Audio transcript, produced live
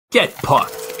Get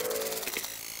Pucked.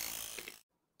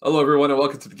 Hello, everyone, and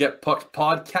welcome to the Get Pucked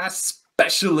podcast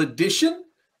special edition.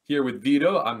 Here with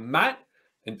Vito, I'm Matt,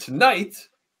 and tonight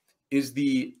is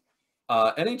the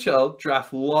NHL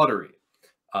Draft Lottery.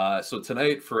 So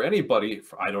tonight, for anybody,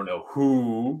 I don't know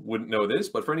who wouldn't know this,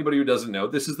 but for anybody who doesn't know,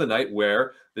 this is the night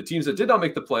where the teams that did not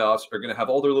make the playoffs are going to have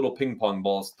all their little ping pong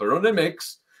balls thrown in a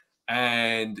mix,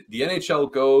 and the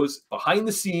NHL goes behind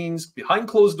the scenes, behind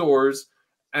closed doors,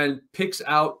 and picks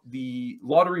out the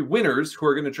lottery winners who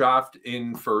are going to draft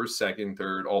in first, second,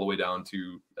 third, all the way down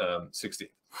to 16.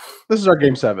 This is our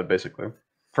game 7, basically.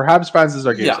 For Habs fans, this is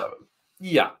our game 7.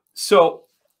 Yeah. So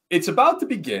it's about to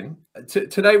begin.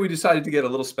 Tonight we decided to get a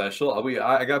little special.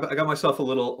 I got myself a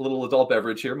little adult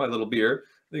beverage here, my little beer.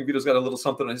 I think Vito's got a little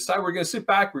something on his side. We're going to sit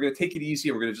back. We're going to take it easy.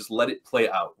 And we're going to just let it play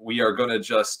out. We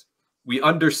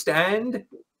understand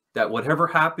that whatever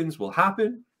happens will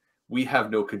happen. We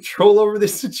have no control over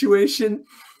this situation.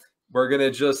 We're going to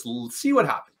just see what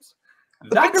happens.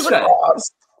 That said,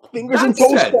 fingers and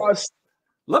toes crossed.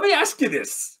 Let me ask you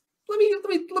this. Let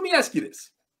me ask you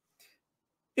this.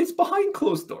 It's behind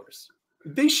closed doors.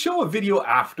 They show a video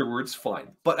afterwards, fine.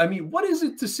 But I mean, what is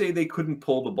it to say they couldn't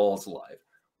pull the balls alive?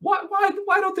 Why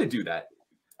don't they do that?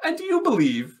 And do you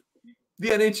believe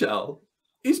the NHL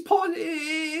is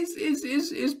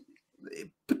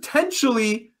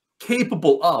potentially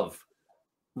capable of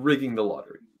rigging the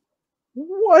lottery?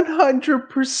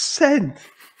 100%.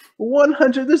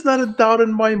 100. There's not a doubt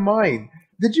in my mind.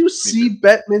 Did you see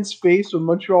Bettman's face when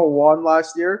Montreal won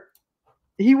last year?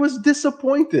 He was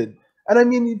disappointed. And I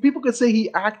mean, people could say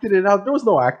he acted it out. There was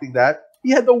no acting that.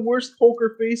 He had the worst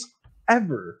poker face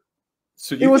ever.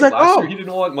 So you think last year he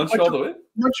didn't want Montreal to win?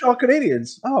 Montreal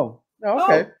Canadiens. Oh,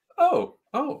 okay.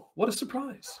 Oh, what a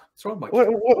surprise. What's wrong with my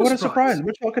What a surprise.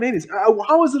 Montreal Canadiens.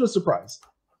 How is it a surprise?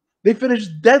 They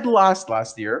finished dead last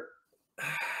year,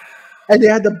 and they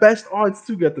had the best odds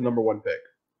to get the number 1 pick.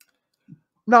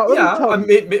 Now,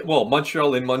 well,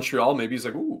 Montreal in Montreal, maybe he's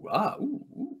like, ooh.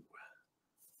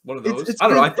 One of those. I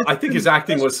don't know. I think his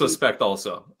acting was suspect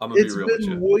also. I'm going to be real with you. It's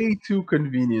been way too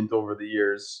convenient over the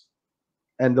years,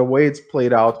 and the way it's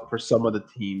played out for some of the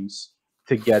teams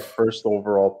to get first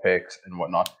overall picks and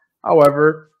whatnot.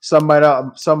 However, some might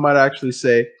actually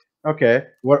say, okay,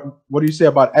 what do you say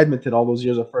about Edmonton all those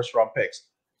years of first-round picks?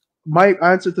 My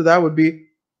answer to that would be,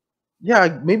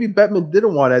 yeah, maybe Bettman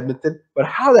didn't want Edmonton, but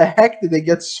how the heck did they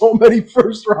get so many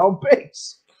first-round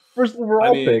picks? First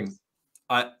overall picks?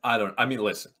 I mean,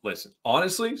 listen.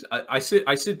 Honestly, I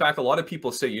sit back. A lot of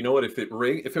people say, you know what, if it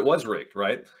was rigged,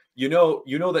 right? You know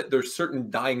that there's certain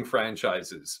dying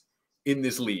franchises in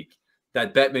this league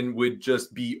that Bettman would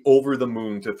just be over the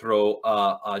moon to throw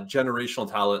a generational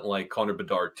talent like Connor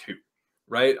Bedard too,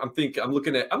 right? I'm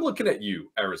looking at you,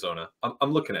 Arizona.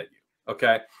 I'm looking at you.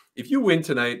 Okay, if you win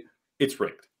tonight, it's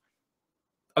rigged.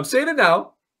 I'm saying it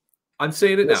now. It's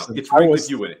rigged if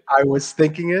you win it. I was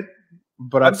thinking it,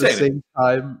 but at the same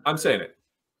time, I'm saying it.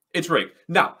 It's rigged.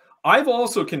 Now, I've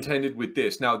also contended with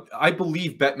this. Now, I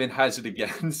believe Bettman has it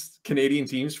against Canadian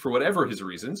teams for whatever his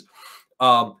reasons.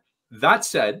 That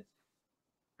said,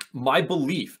 my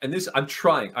belief, and this I'm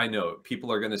trying, I know people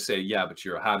are going to say, yeah, but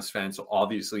you're a Habs fan, so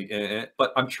obviously,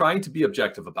 but I'm trying to be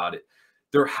objective about it.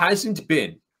 There hasn't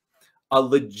been a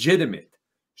legitimate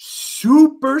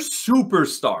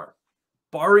superstar,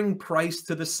 barring Price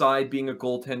to the side being a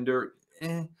goaltender,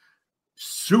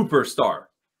 superstar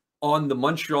on the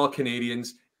Montreal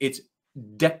Canadiens. It's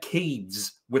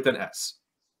decades with an S.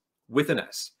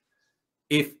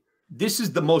 If this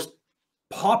is the most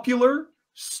popular,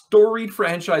 storied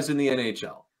franchise in the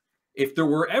NHL, if there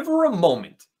were ever a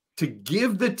moment to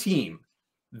give the team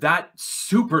that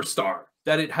superstar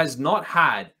that it has not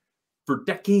had for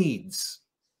decades,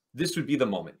 this would be the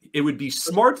moment. It would be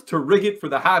smart to rig it for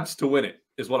the Habs to win it,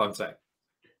 is what I'm saying.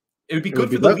 It would be good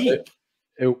for the league.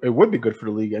 It would be good for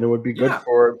the league, and it would be good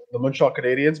for the Montreal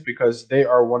Canadiens because they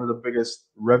are one of the biggest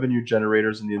revenue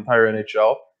generators in the entire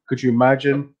NHL. Could you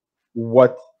imagine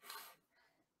what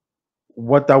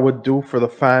that would do for the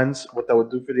fans, what that would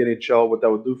do for the NHL, what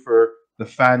that would do for the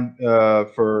fan,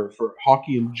 for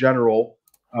hockey in general,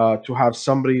 to have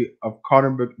somebody of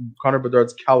Connor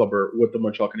Bedard's caliber with the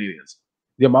Montreal Canadiens?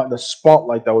 The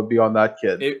spotlight that would be on that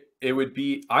kid. It would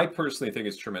be, I personally think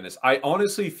it's tremendous. I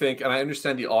honestly think, and I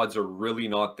understand the odds are really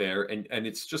not there, and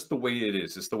it's just the way it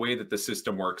is. It's the way that the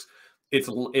system works. It's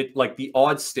like the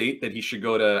odds state that he should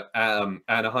go to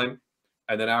Anaheim.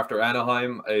 And then after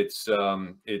Anaheim, it's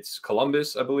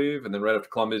Columbus, I believe, and then right after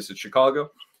Columbus, it's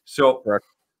Chicago. So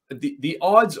the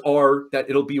odds are that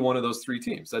it'll be one of those 3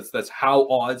 teams. That's how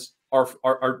odds are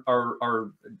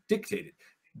dictated.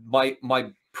 My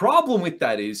Problem with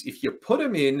that is if you put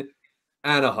him in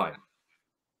Anaheim,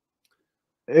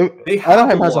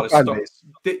 Anaheim has a fan base.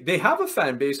 They have a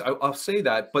fan base. I'll say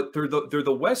that, but they're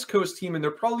the West Coast team, and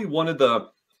they're probably one of the,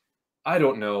 I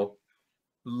don't know,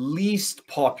 least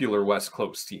popular West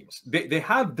Coast teams. They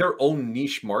have their own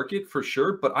niche market for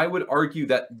sure, but I would argue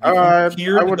that if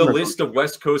you hear the list of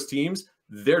West Coast teams,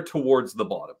 they're towards the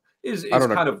bottom. Is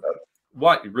kind of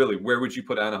what really? Where would you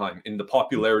put Anaheim in the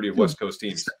popularity of West Coast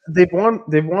teams? They've won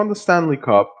the Stanley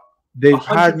Cup. They've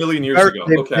 100 million years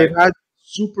ago. They've had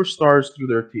superstars through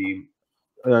their team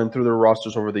and through their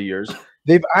rosters over the years.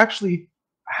 They've actually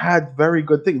had very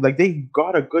good things. Like, they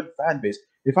got a good fan base.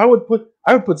 If I would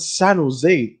put San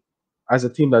Jose as a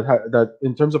team that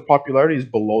in terms of popularity is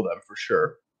below them for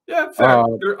sure. Yeah, fair.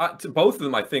 Both of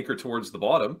them, I think, are towards the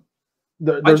bottom.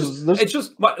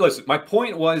 Listen. My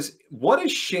point was, what a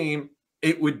shame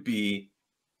it would be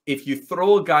if you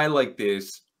throw a guy like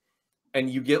this and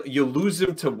you lose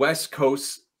him to West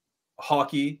Coast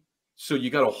hockey. So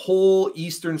you got a whole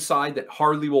Eastern side that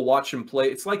hardly will watch him play.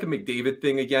 It's like a McDavid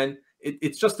thing again.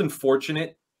 It's just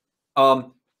unfortunate.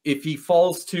 If he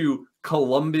falls to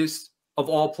Columbus of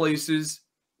all places,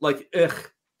 like,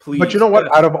 please. But you know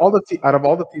what? Out of all the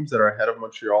teams that are ahead of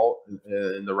Montreal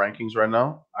in the rankings right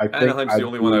now, I think Anaheim's the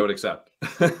only one I would accept.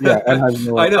 Yeah, Anaheim's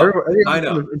I know. I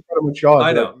know. In front of Montreal,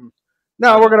 I know.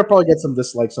 Now we're gonna probably get some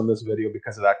dislikes on this video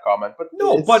because of that comment. But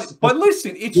no, but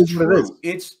listen, it's true.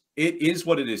 It is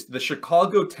what it is. The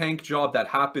Chicago tank job that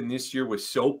happened this year was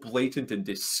so blatant and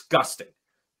disgusting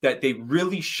that they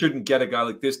really shouldn't get a guy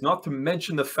like this. Not to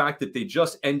mention the fact that they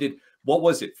just ended, what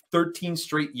was it, 13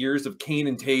 straight years of Kane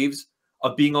and Taves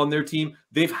of being on their team.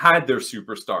 They've had their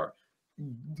superstar.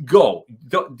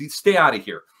 Stay out of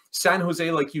here. San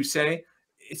Jose, like you say,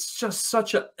 it's just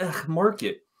such a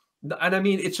market. And I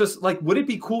mean, it's just like, would it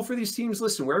be cool for these teams?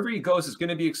 Listen, wherever he goes, it's going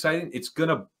to be exciting. It's going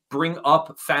to bring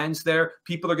up fans there.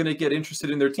 People are going to get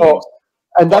interested in their teams.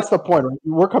 And that's the point. Right?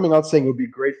 We're coming out saying it would be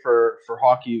great for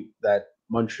hockey that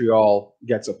Montreal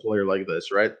gets a player like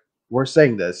this, right? We're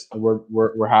saying this. We're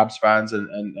Habs fans and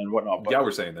whatnot. But, yeah,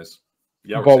 we're saying this.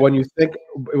 Yeah, but when you think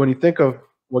of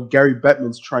what Gary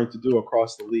Bettman's trying to do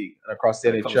across the league and across the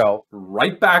NHL,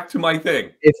 right back to my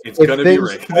thing. It's going to be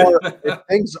rigged. If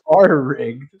things are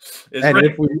rigged,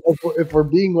 if we're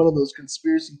being one of those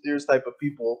conspiracy theorist type of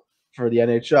people for the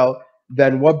NHL,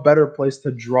 then what better place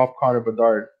to drop Connor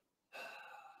Bedard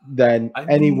than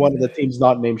any one of the teams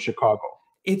not named Chicago?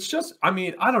 It's just, I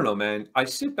mean, I don't know, man. I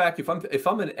sit back, if I'm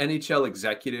an NHL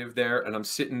executive there and I'm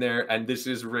sitting there and this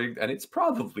is rigged, and it's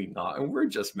probably not, and we're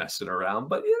just messing around,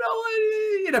 but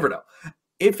you never know.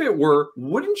 If it were,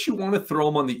 wouldn't you want to throw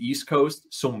him on the East Coast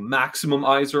so maximum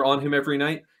eyes are on him every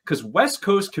night? Because West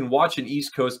Coast can watch an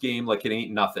East Coast game like it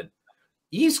ain't nothing.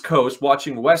 East Coast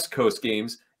watching West Coast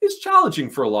games is challenging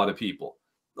for a lot of people.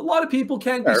 A lot of people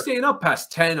can't be staying up past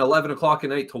 10, 11 o'clock at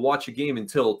night to watch a game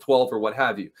until 12 or what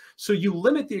have you. So you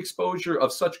limit the exposure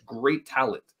of such great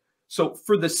talent. So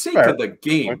for the sake of the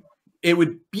game, it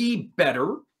would be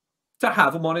better to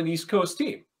have him on an East Coast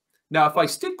team. Now, if I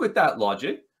stick with that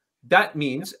logic, that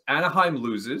means Anaheim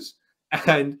loses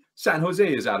and San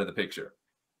Jose is out of the picture.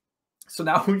 So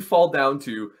now we fall down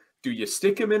to, do you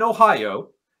stick him in Ohio?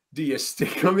 Do you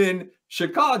stick him in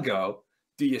Chicago?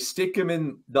 Do you stick him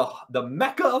in the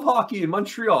mecca of hockey in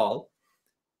Montreal?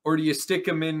 Or do you stick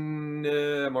him in,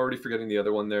 I'm already forgetting the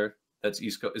other one there. That's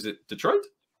East Coast. Is it Detroit?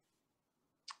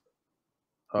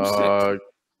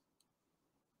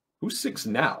 Who's six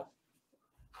now?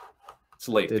 It's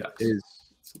late, guys.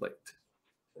 It's late.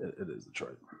 It is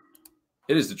Detroit.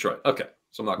 It is Detroit. Okay.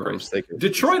 So I'm not crazy.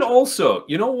 Detroit also,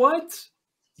 you know what?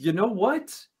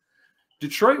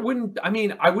 Detroit wouldn't, I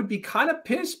mean, I would be kind of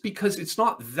pissed because it's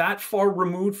not that far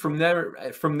removed from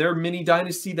their mini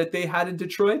dynasty that they had in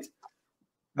Detroit.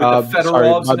 With the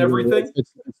Fedorovs and everything.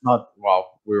 It's not, wow,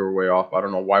 we were way off. I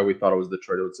don't know why we thought it was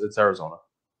Detroit. It's Arizona.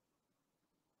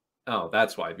 Oh,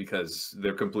 that's why, because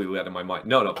they're completely out of my mind.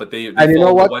 No, but they and you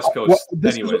know what? The West Coast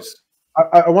anyways.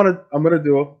 I'm going to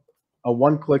do a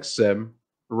one-click sim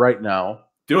right now.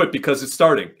 Do it because it's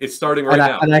starting. It's starting right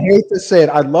now. And I hate to say it.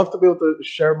 I'd love to be able to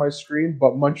share my screen,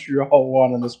 but Montreal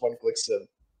won on this one-click sim.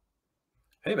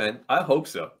 Hey, man, I hope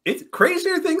so. It's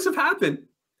crazier things have happened.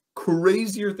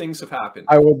 Crazier things have happened.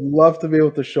 I would love to be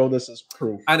able to show this as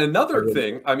proof. And another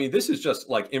thing, I mean, this is just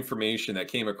like information that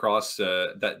came across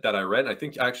that I read. I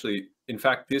think actually, in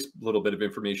fact, this little bit of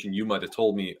information you might have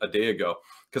told me a day ago,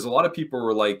 because a lot of people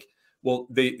were like, well,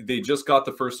 they just got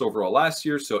the first overall last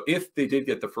year. So if they did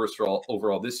get the first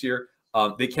overall this year,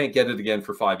 they can't get it again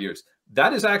for 5 years.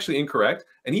 That is actually incorrect.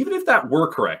 And even if that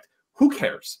were correct, who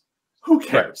cares? Who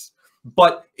cares? Right.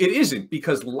 But it isn't,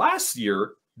 because last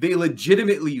year, they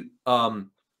legitimately won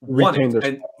Retain it. their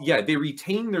And yeah, they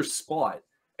retain their spot.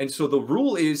 And so the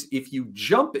rule is if you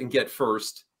jump and get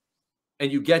first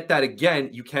and you get that again,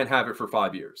 you can't have it for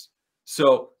 5 years.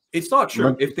 So it's not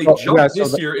true. If they jump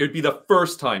this year, it would be the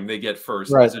first time they get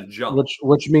first as a jump.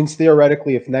 Which means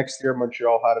theoretically, if next year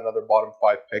Montreal had another bottom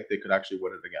 5 pick, they could actually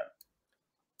win it again.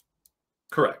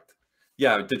 Correct.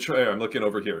 Yeah, Detroit. I'm looking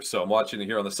over here. So I'm watching it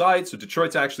here on the side. So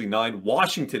Detroit's actually 9.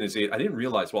 Washington is 8. I didn't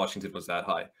realize Washington was that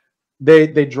high.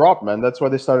 They dropped, man. That's why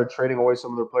they started trading away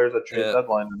some of their players at trade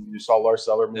deadline. And you saw Lars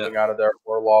Eller moving out of there,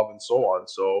 Orlov, and so on.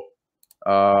 So,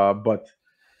 but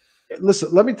listen,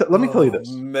 let me tell you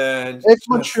this, man. If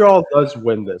Montreal does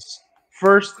win this,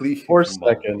 first or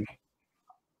second,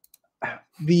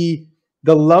 the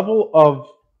level of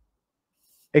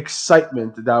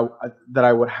excitement that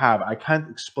I would have, I can't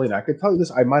explain it. I could tell you this: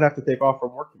 I might have to take off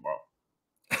from work tomorrow.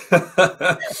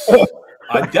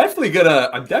 I'm definitely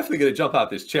gonna jump out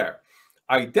this chair.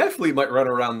 I definitely might run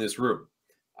around this room.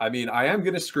 I mean, I am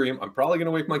gonna scream. I'm probably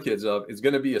gonna wake my kids up. It's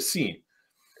gonna be a scene.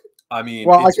 I mean,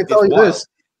 well, I can tell you this.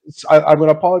 I'm going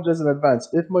to apologize in advance.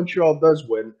 If Montreal does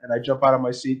win and I jump out of my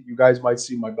seat, you guys might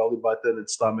see my belly button and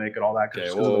stomach and all that.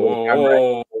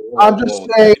 Okay, I'm just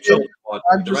saying.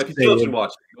 I'm there just might be saying. children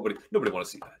watching. Nobody want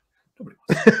to see that. Nobody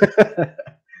wants to see that.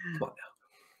 Come on now.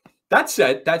 That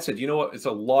said, you know what? It's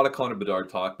a lot of Connor Bedard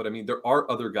talk, but I mean, there are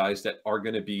other guys that are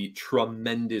going to be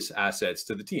tremendous assets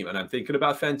to the team. And I'm thinking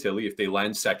about Fantilli if they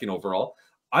land second overall.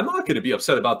 I'm not going to be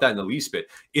upset about that in the least bit.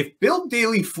 If Bill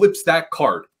Daly flips that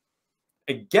card,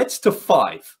 it gets to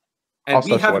 5, and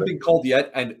we haven't been called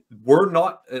yet, and we're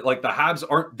not, like, the Habs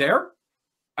aren't there.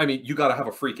 I mean, you got to have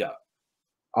a freak out.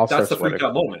 That's the freak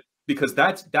out moment, because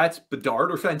that's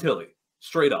Bedard or Fantilli,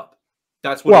 straight up.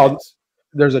 That's what it is.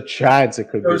 There's a chance it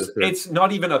could be. It's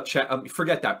not even a chance.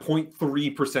 Forget that.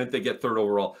 0.3% they get third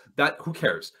overall. That, who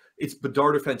cares? It's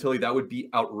Bedard or Fantilli. That would be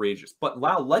outrageous. But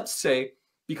now let's say,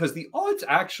 because the odds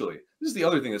actually, this is the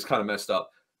other thing that's kind of messed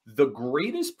up. The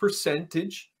greatest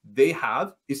percentage they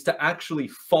have is to actually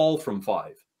fall from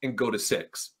 5 and go to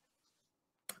 6.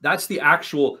 That's the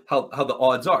actual how the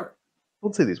odds are.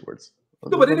 Don't say these words.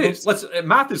 No, but it is.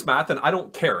 Math is math, and I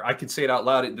don't care. I can say it out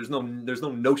loud. There's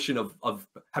no notion of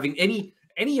having any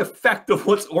effect of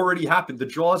what's already happened. The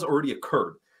draw has already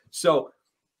occurred. So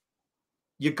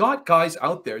you got guys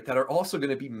out there that are also going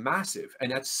to be massive,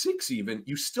 and at 6 even,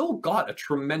 you still got a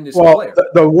tremendous player.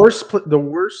 The worst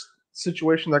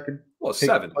situation that could take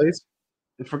 7 place.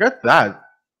 Forget that.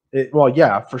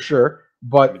 Yeah, for sure.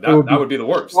 But I mean, that would be the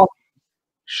worst.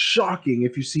 Shocking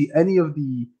if you see any of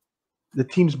the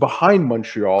teams behind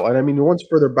Montreal, and I mean the ones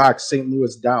further back, St.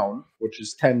 Louis down, which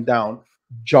is 10 down,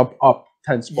 jump up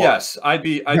 10 spots. Yes, I'd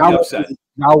be upset.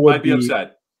 I'd be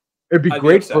upset. It'd be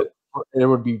great it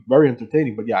would be very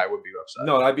entertaining, but yeah, I would be upset.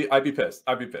 No, I'd be pissed.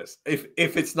 I'd be pissed. If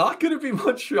it's not going to be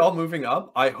Montreal moving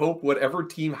up, I hope whatever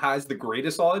team has the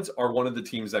greatest odds are one of the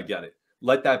teams that get it.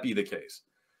 Let that be the case.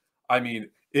 I mean,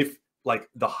 if like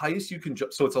the highest you can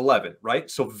jump, so it's 11, right?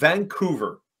 So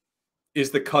Vancouver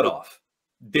is the cutoff.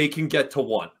 They can get to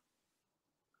 1.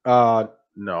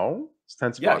 No, it's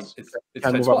 10 spots. Yeah, it's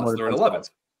 10 spots. They're in 11th.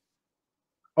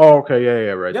 Oh, okay,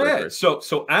 yeah, right. Yeah.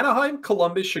 So Anaheim,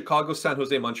 Columbus, Chicago, San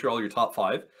Jose, Montreal are your top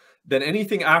 5. Then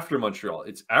anything after Montreal,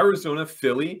 it's Arizona,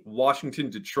 Philly, Washington,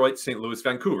 Detroit, St. Louis,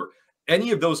 Vancouver.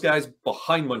 Any of those guys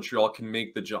behind Montreal can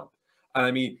make the jump. And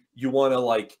I mean, you want to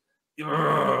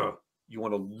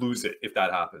lose it if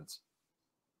that happens.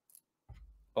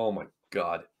 Oh my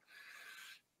God.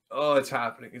 Oh, it's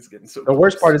happening. It's getting so. The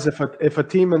worst part is if a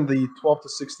team in the 12 to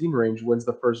 16 range wins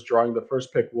the first drawing, the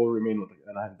first pick will remain with the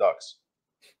Anaheim Ducks.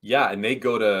 Yeah, and they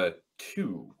go to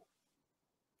 2,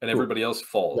 and everybody else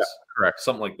falls. Yeah, correct.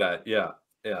 Something like that. Yeah.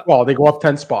 Well, they go up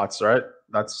 10 spots, right?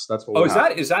 That's what. Oh,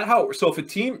 is that how? So if a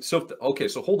team, so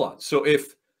hold on. So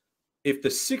if the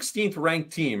 16th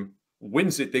ranked team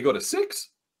wins it, they go to 6.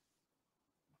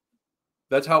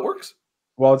 That's how it works.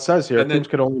 Well, it says here teams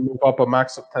can only move up a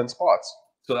max of 10 spots.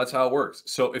 So that's how it works.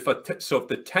 So if the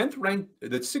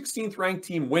 16th ranked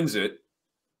team wins it,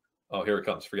 oh, here it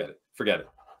comes. Forget it.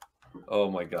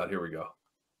 Oh my God, here we go.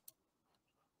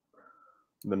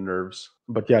 The nerves.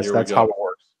 But yes, that's how it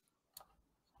works.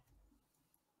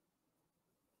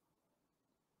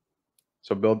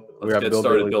 So Let's get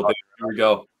started, Bill. Here we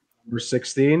go. Number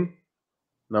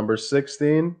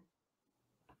 16.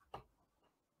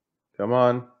 Come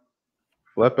on.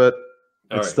 Flip it.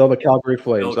 It's still the Calgary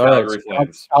Flames. All right.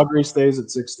 Calgary stays at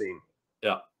 16.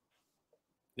 Yeah.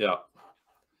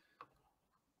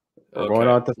 We're going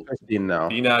on to 15 now.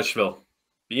 Be Nashville.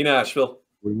 We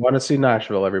want to see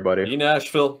Nashville, everybody. Be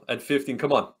Nashville at 15.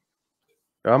 Come on.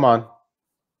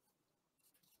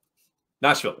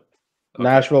 Nashville. Okay.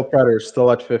 Nashville Predators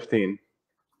still at 15.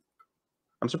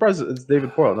 I'm surprised it's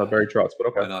David Poile, not Barry Trotz, but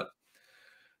okay. Why not?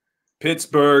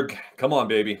 Pittsburgh. Come on,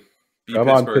 baby. Come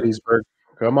on, Pittsburgh.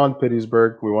 Come on,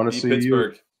 Pittsburgh. We want to see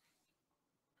Pittsburgh.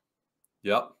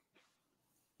 you.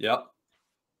 Yep.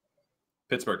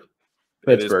 Pittsburgh.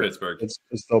 Pittsburgh. It is Pittsburgh. It's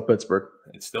still Pittsburgh.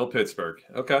 It's still Pittsburgh.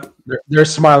 Okay. They're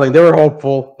smiling. They were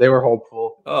hopeful.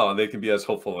 Oh, they can be as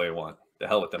hopeful as they want. The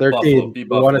hell with them. 13. Buffalo. Be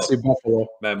Buffalo. We want to see Buffalo.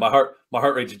 Man, my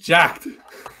heart rate's jacked.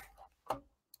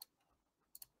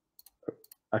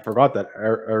 I forgot that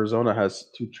Arizona has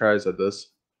 2 tries at this.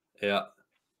 Yeah.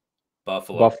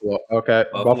 Buffalo. Okay.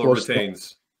 Buffalo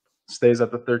retains. Stays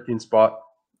at the 13th spot.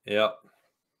 Yeah.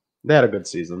 They had a good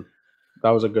season.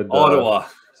 That was a good Ottawa.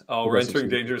 We're entering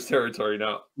dangerous territory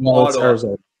now. No, it's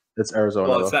Arizona. It's Arizona.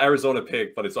 Well, it's the Arizona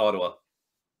pick, but it's Ottawa.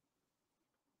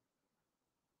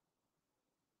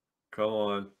 Come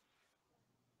on.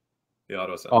 The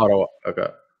Ottawa Senators. Ottawa. Okay.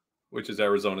 Which is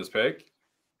Arizona's pick.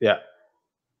 Yeah.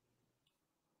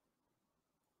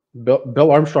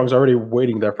 Bill Armstrong's already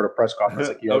waiting there for the press conference.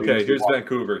 Like, okay, here's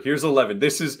Vancouver. Here's 11.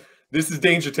 This is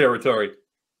danger territory.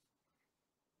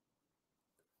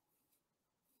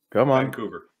 Come on.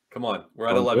 Vancouver. Come on. We're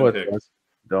at 11 picks.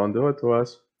 Don't do it to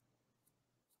us.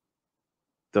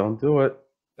 Don't do it.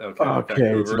 Okay.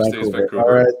 Vancouver stays Vancouver.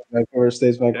 All right. Vancouver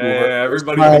stays Vancouver. Yeah,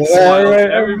 everybody big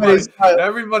smiles.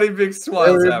 Everybody big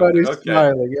smiles. Everybody's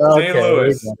smiling.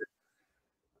 Okay.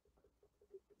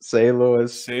 St.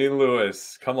 Louis. St.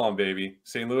 Louis. Come on, baby.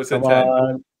 St. Louis at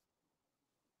 10.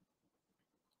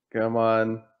 Come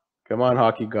on,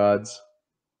 hockey gods.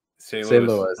 St.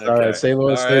 Louis. Okay. All right. St.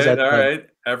 Louis stays at 10. All right.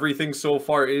 Everything so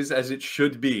far is as it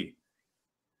should be.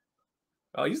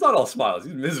 Oh, he's not all smiles.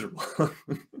 He's miserable. All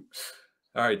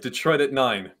right. Detroit at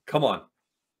 9. Come on.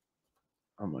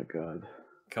 Oh, my God.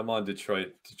 Come on,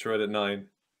 Detroit. Detroit at 9.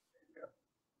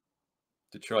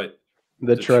 Detroit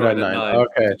at 9.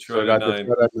 Okay. Detroit at 9.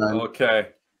 Okay.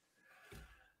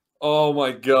 Oh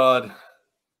my God.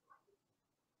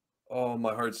 Oh,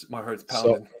 my heart's pounding.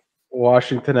 So,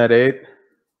 Washington at 8.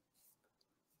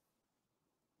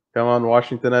 Come on,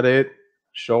 Washington at 8.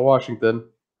 Show Washington.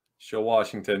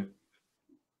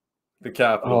 The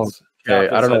Capitals. Okay.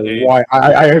 Capitals I don't know 8. why.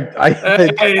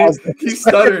 He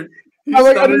stuttered. He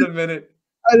stuttered a minute.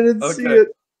 I didn't see it.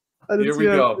 Here we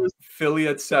go. Philly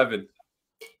at 7.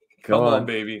 Come on,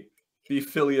 baby. Be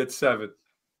Philly at 7.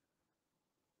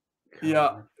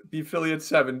 Be Philly at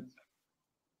 7.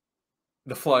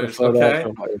 The Flyers. Okay.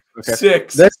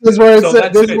 6. This is where it's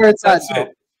at. This is where it's at.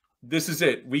 This is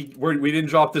it. We didn't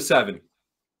drop to 7.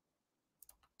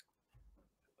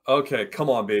 Okay, come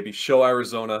on, baby. Show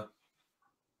Arizona.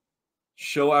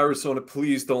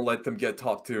 Please don't let them get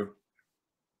top 2.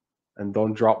 And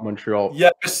don't drop Montreal.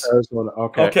 Yes. Arizona.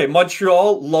 Okay. Okay,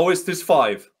 Montreal, lowest is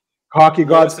 5. Hockey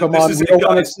gods, come on. We don't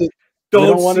want to see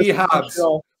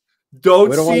Habs.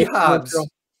 Don't see Habs.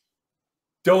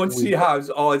 Don't see Habs.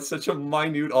 Oh, it's such a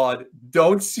minute odd.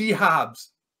 Don't see Habs.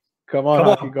 Come on,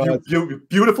 hockey gods. You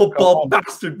beautiful ball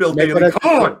bastard, Bill Daly.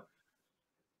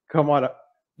 Come on.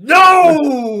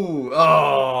 No!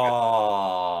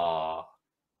 Oh.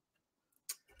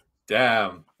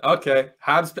 Damn. Okay.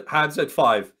 Habs at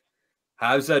 5.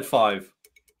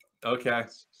 Okay.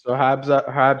 So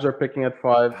Habs are picking at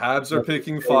 5. Habs are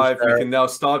picking 5. We can now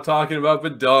stop talking about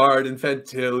Bedard and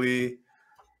Fantilli.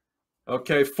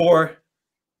 Okay, 4.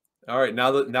 All right.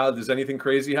 Now does anything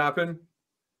crazy happen?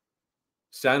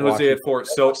 San Jose at 4.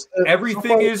 So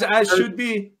everything is as should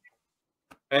be.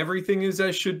 Everything is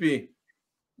as should be.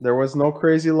 There was no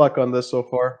crazy luck on this so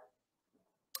far.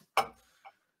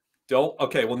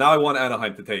 Okay, well, now I want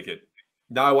Anaheim to take it.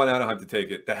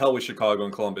 The hell with Chicago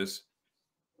and Columbus.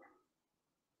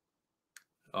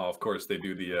 Oh, of course they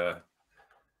do the.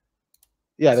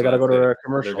 Yeah, they got to go to a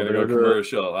commercial. They're going to go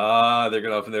commercial.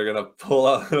 They're gonna pull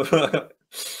out.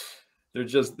 they're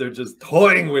just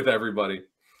toying with everybody.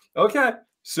 Okay,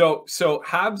 so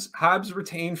Habs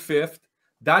retain 5th.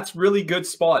 That's really good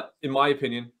spot in my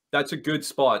opinion. That's a good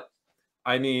spot.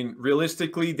 I mean,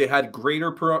 realistically, they had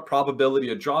greater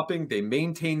probability of dropping. They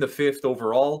maintained the 5th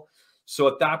overall. So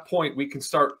at that point, we can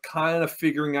start kind of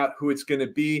figuring out who it's going to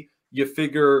be. You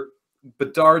figure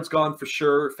Bedard's gone for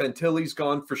sure. Fantilli's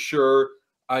gone for sure.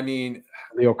 I mean,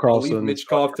 Leo Carlson, I'll leave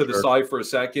Michkov to the side for a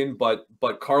second, but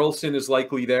Carlson is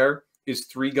likely there. Is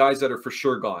 3 guys that are for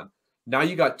sure gone. Now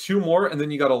you got 2 more, and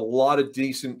then you got a lot of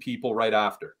decent people right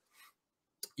after.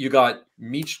 You got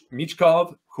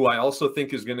Michkov, who I also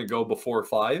think is going to go before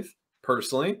 5,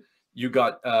 personally. You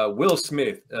got Will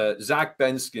Smith, Zach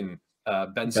Benson,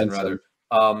 rather.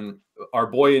 Our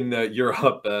boy in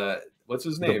Europe, what's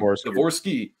his name?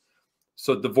 Dvorsky.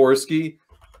 So Dvorsky,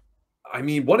 I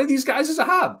mean, one of these guys is a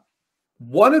Hab.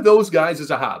 One of those guys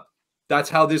is a Hab. That's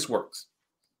how this works.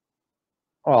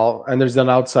 Well, and there's an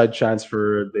outside chance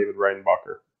for David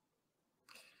Reinbacher.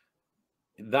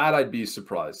 That I'd be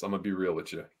surprised. I'm gonna be real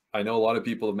with you. I know a lot of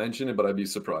people have mentioned it, but I'd be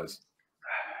surprised.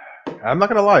 I'm not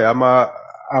gonna lie.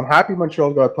 I'm happy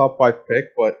Montreal got a top 5 pick,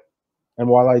 and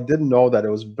while I didn't know that it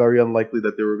was very unlikely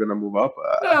that they were gonna move up,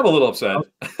 I'm a little upset.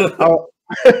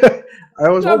 I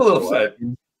was I'm a little upset.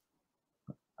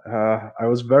 I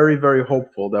was very, very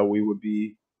hopeful that we would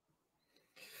be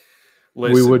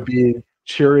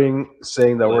cheering,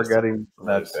 saying that we're getting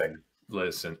that pick.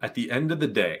 Listen, at the end of the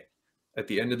day,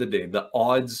 the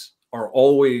odds are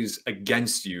always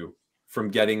against you from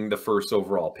getting the first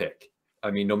overall pick.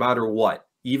 I mean, no matter what,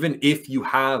 even if you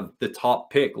have the top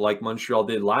pick like Montreal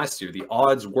did last year, the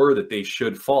odds were that they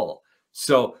should fall.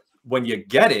 So when you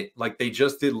get it, like they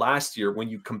just did last year, when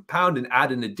you compound and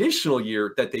add an additional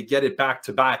year that they get it back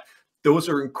to back, those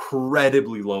are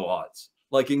incredibly low odds,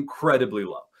 like incredibly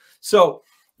low. So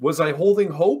was I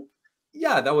holding hope?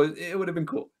 Yeah, it would have been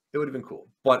cool. It would have been cool.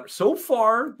 But so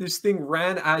far, this thing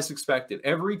ran as expected.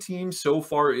 Every team so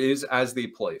far is as they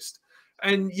placed.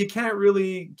 And you can't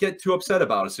really get too upset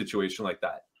about a situation like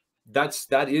that.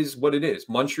 That is what it is.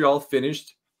 Montreal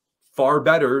finished far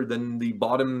better than the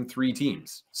bottom 3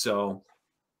 teams. So,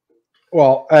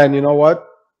 well, and you know what?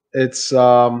 It's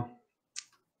now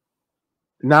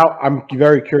I'm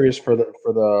very curious for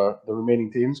the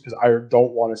remaining teams because I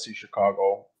don't want to see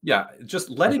Chicago. Yeah,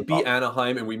 just let it be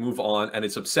Anaheim and we move on. And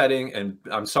it's upsetting. And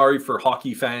I'm sorry for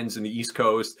hockey fans in the East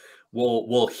Coast.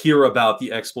 We'll hear about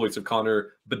the exploits of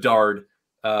Connor Bedard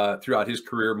throughout his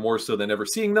career more so than ever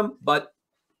seeing them. But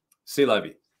c'est la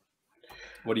vie.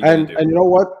 What are you going to do? And you know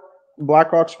what,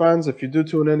 Blackhawks fans, if you do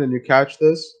tune in and you catch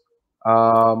this,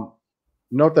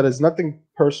 note that it's nothing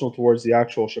personal towards the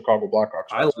actual Chicago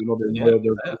Blackhawks. We know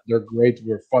they're great.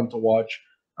 They're fun to watch.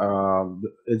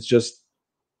 It's just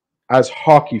as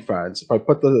hockey fans, if I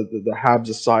put the Habs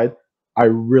aside, I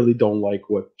really don't like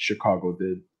what Chicago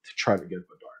did to try to get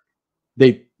Bedard.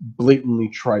 They blatantly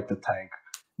tried to tank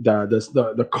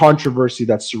the controversy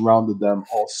that surrounded them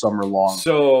all summer long.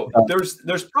 So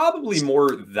there's probably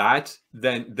more that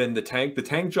than the tank. The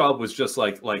tank job was just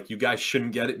like you guys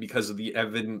shouldn't get it because of the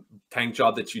Evan tank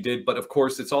job that you did. But of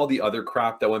course, it's all the other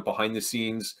crap that went behind the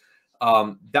scenes.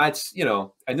 That's,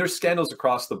 and there's scandals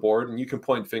across the board, and you can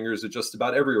point fingers at just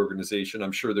about every organization.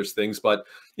 I'm sure there's things, but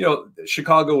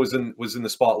Chicago was in the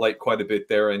spotlight quite a bit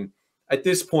there. And at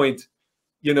this point,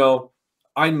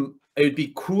 it'd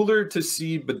be cooler to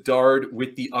see Bedard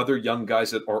with the other young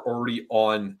guys that are already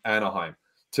on Anaheim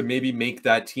to maybe make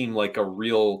that team like a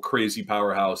real crazy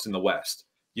powerhouse in the West.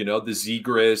 The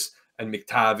Zegras and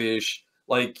McTavish,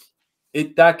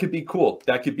 that could be cool.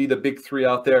 That could be the big 3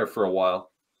 out there for a while.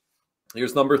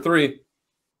 Here's number 3.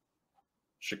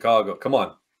 Chicago. Come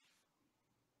on.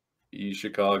 Be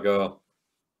Chicago.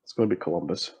 It's going to be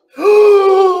Columbus.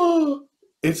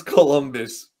 It's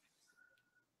Columbus.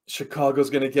 Chicago's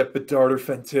going to get Bedard or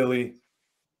Fantilli.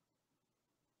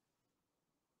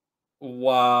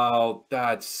 Wow,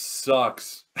 that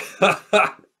sucks.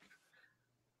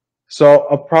 So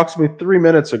approximately 3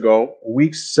 minutes ago,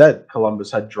 Weeks said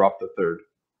Columbus had dropped the 3rd.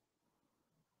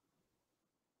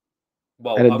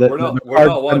 Well, we're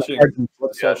not watching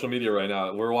social media right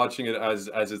now. We're watching it as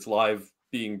it's live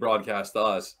being broadcast to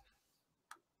us.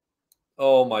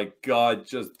 Oh my God,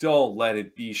 just don't let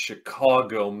it be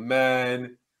Chicago,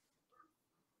 man.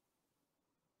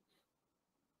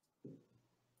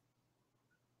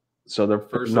 So their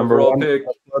first number overall 1 pick.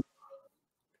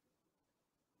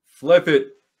 Flip it.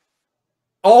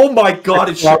 Oh my God,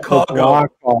 it's Chicago.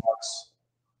 Blackhawks.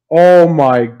 Oh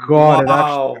my God.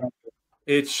 Wow.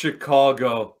 It's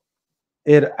Chicago.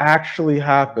 It actually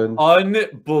happened.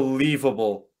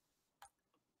 Unbelievable.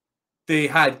 They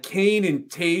had Kane and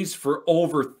Taves for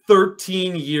over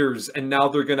 13 years, and now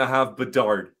they're going to have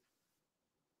Bedard.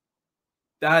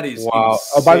 That is wow.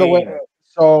 insane. By the way,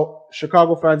 so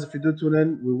Chicago fans, if you do tune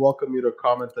in, we welcome you to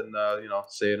comment and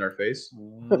say in our face.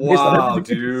 Wow,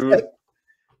 dude.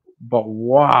 But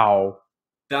wow.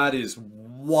 That is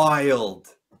wild.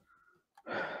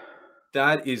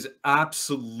 That is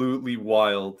absolutely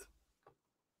wild.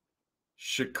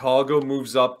 Chicago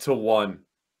moves up to 1.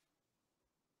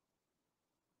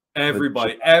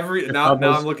 Everybody, now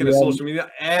I'm looking at social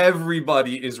media.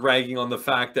 Everybody is ragging on the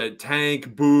fact that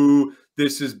tank, boo,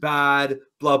 this is bad,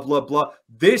 blah, blah, blah.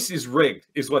 This is rigged,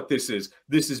 is what this is.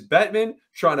 This is Bettman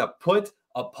trying to put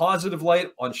a positive light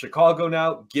on Chicago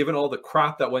now, given all the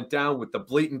crap that went down with the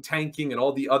blatant tanking and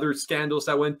all the other scandals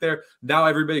that went there. Now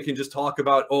everybody can just talk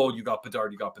about, oh, you got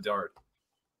Bedard, you got Bedard.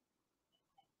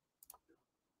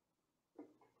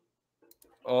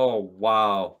 Oh,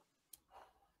 wow.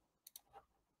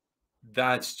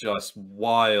 That's just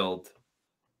wild.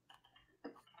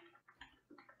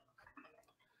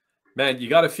 Man, you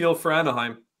got to feel for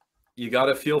Anaheim. You got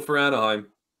to feel for Anaheim.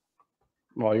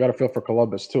 Well, you got to feel for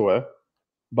Columbus too, eh?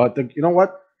 But you know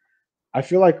what? I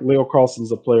feel like Leo Carlson's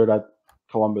the player that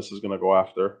Columbus is going to go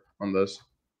after on this.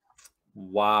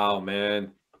 Wow,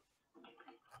 man.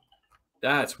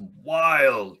 That's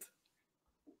wild.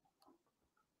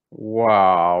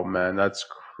 Wow, man, that's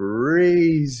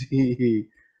crazy.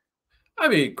 I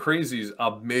mean, crazy's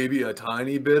maybe a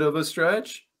tiny bit of a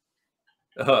stretch.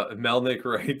 Melnick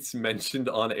writes, mentioned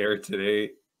on air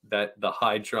today that the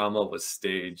high drama was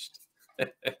staged. A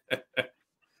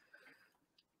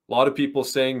lot of people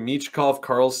saying Michkov,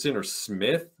 Carlson, or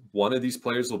Smith. One of these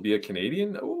players will be a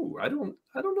Canadian. Oh, I don't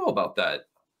know about that.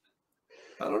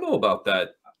 I don't know about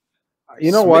that.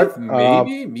 You know Smith, what?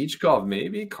 maybe. Michkov,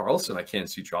 maybe. Carlson, I can't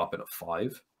see dropping a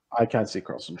 5. I can't see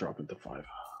Carlson dropping to 5.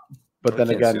 But I then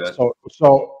can't see again, that.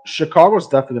 so Chicago's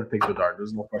definitely going to take Bedard.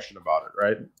 There's no question about it,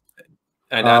 right?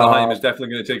 And Anaheim is definitely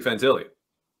going to take Fantilli.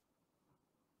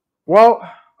 Well,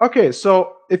 okay,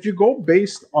 so if you go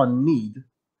based on need,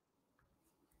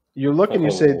 you look and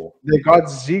you say they got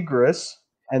Zegras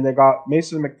and they got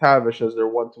Mason McTavish as their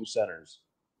 1-2 centers.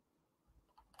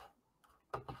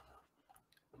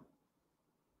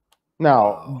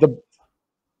 Now,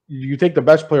 you take the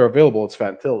best player available, it's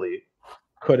Fantilli.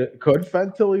 Could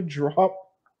Fantilli drop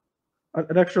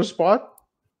an extra spot?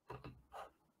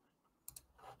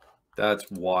 That's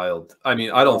wild. I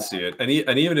mean, I don't see it. And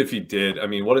even if he did, I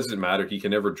mean, what does it matter? He can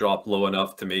never drop low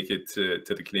enough to make it to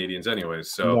the Canadiens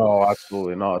anyways. So no,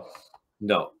 absolutely not.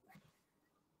 No.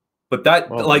 But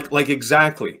that like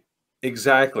exactly.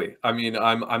 Exactly. I mean,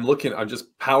 I'm looking, I'm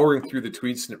just powering through the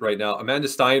tweets right now. Amanda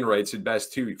Stein writes it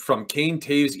best too. From Kane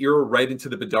Taves era right into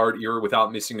the Bedard era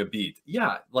without missing a beat.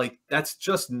 Yeah, like that's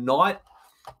just not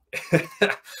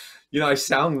I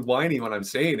sound whiny when I'm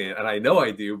saying it, and I know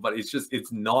I do, but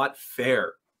it's not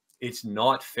fair. It's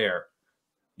not fair.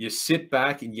 You sit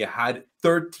back and you had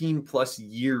 13 plus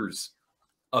years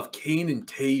of Kane and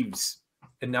Taves,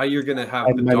 and now you're gonna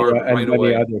have Bedard right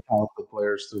away. And many other talented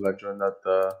players too that joined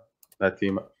that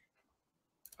team.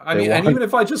 I mean, and even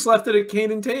if I just left it at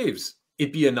Kane and Taves,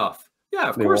 it'd be enough. Yeah,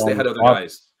 of course they had other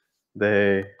guys.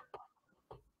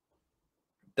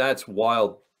 That's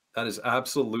wild. That is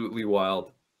absolutely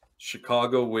wild.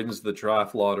 Chicago wins the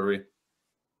draft lottery.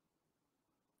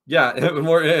 Yeah,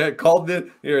 more called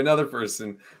it here. Another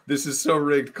person. This is so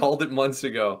rigged. Called it months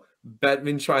ago.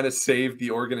 Bettman trying to save the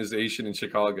organization in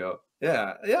Chicago.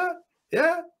 Yeah.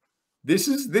 This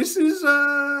is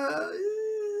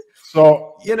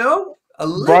so a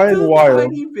little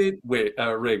tiny bit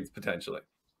rigged potentially.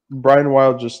 Brian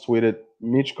Wild just tweeted,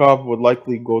 Michkov would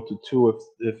likely go to 2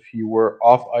 if he were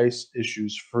off ice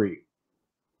issues free.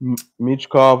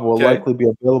 Michkov will likely be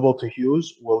available to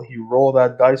Hughes. Will he roll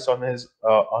that dice on his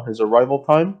arrival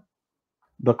time?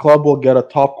 The club will get a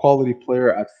top quality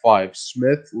player at 5.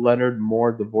 Smith, Leonard,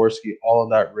 Moore, Dvorsky, all in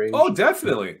that range. Oh,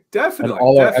 definitely. And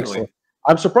all are excellent.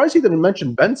 I'm surprised he didn't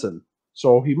mention Benson.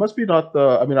 So he must be not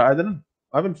the. I mean, I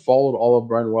haven't followed all of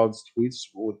Brian Wild's tweets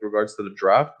with regards to the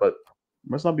draft, but he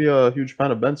must not be a huge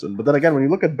fan of Benson. But then again, when you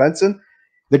look at Benson,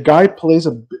 the guy plays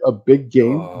a big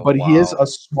game, but he is a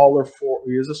smaller forward.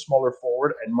 He is a smaller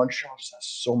forward, and Montreal just has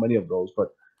so many of those. But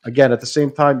again, at the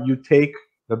same time, you take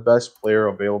the best player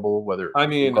available. Whether I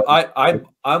mean,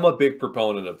 I'm a big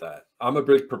proponent of that. I'm a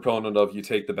big proponent of you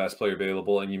take the best player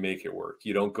available and you make it work.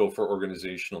 You don't go for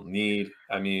organizational need.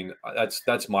 I mean,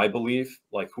 that's my belief.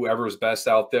 Like whoever is best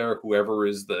out there, whoever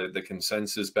is the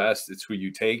consensus best, it's who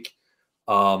you take.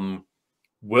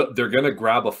 They're going to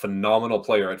grab a phenomenal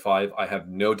player at 5. I have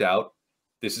no doubt.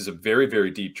 This is a very,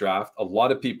 very deep draft. A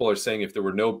lot of people are saying if there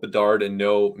were no Bedard and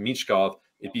no Michkov,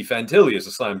 it'd be Fantilli as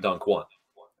a slam dunk 1.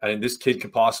 And this kid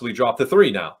could possibly drop the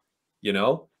 3 now,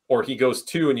 or he goes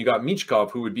 2 and you got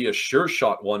Michkov, who would be a sure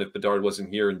shot 1 if Bedard wasn't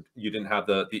here and you didn't have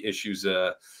the issues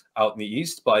out in the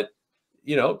East. But,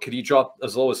 could he drop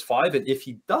as low as 5? And if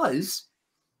he does,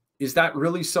 is that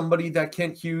really somebody that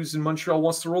Kent Hughes in Montreal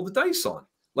wants to roll the dice on?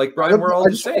 Like Brian, we're all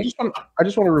the same. I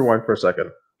just want to rewind for a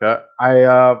second. Okay,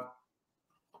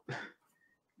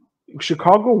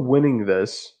 Chicago winning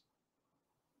this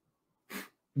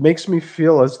makes me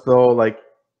feel as though, like,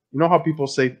 how people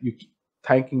say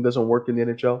tanking doesn't work in the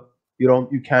NHL.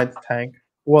 You can't tank.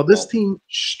 Well, this team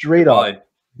straight up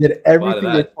did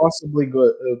everything they possibly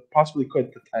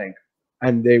could to tank,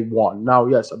 and they won. Now,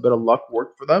 yes, a bit of luck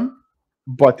worked for them,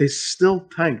 but they still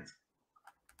tanked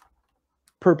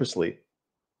purposely.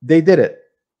 They did it.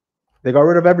 They got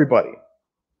rid of everybody.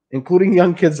 including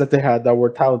young kids that they had that were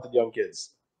talented young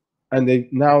kids, and they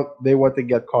want to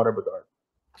get Connor Bedard.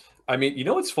 I mean, you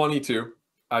know what's funny too?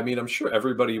 I mean, I'm sure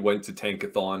everybody went to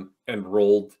Tankathon and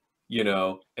rolled,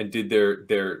 and did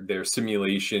their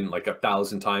simulation like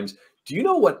 1,000 times. Do you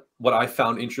know what I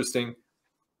found interesting?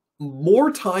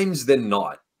 More times than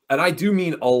not, and I do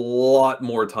mean a lot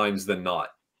more times than not,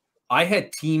 I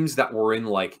had teams that were in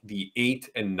like the 8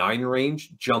 and 9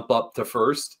 range jump up to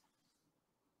first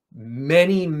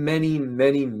many, many,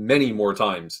 many, many more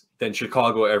times than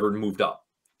Chicago ever moved up.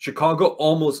 Chicago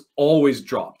almost always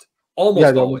dropped.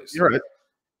 Almost always. You're right.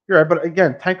 You're right. But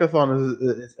again,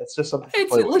 Tankathon it's just something to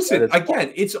play with. Listen,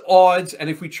 again, it's odds. And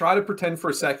if we try to pretend for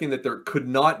a second that there could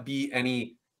not be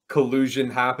any collusion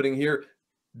happening here,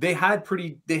 they had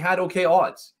okay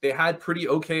odds. They had pretty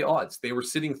okay odds. They were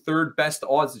sitting third best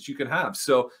odds that you can have.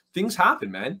 So things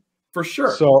happen, man, for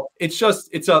sure. So it's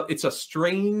a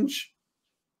strange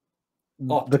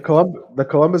optic. The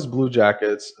Columbus Blue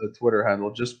Jackets Twitter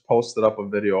handle just posted up a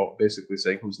video basically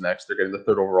saying who's next. They're getting the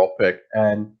 3rd overall pick,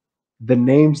 and the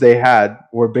names they had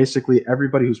were basically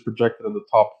everybody who's projected in the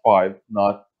top 5,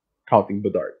 not counting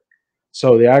Bedard.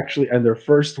 So they actually, and their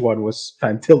first one was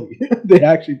Fantilli. They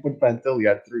actually put Fantilli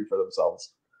at 3 for themselves.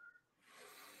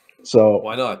 So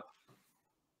why not?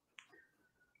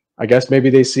 I guess maybe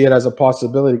they see it as a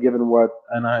possibility given what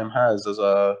Anaheim has as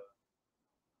a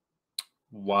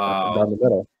down the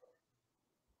middle.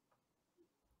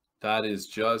 That is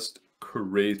just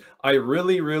crazy. I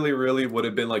really, really, really would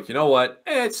have been like, you know what?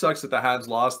 It sucks that the Habs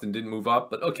lost and didn't move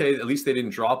up, but okay, at least they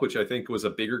didn't drop, which I think was a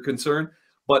bigger concern.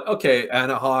 But okay,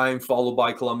 Anaheim followed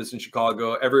by Columbus and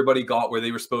Chicago. Everybody got where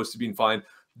they were supposed to be and fine.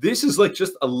 This is like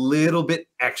just a little bit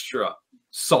extra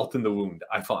salt in the wound,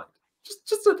 I find.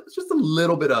 Just a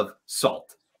little bit of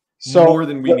salt. So more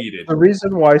than we needed. The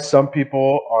reason why some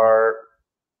people are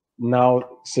now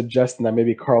suggesting that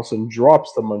maybe Karlsson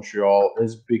drops to Montreal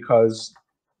is because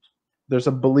there's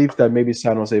a belief that maybe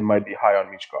San Jose might be high on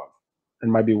Michkov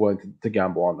and might be willing to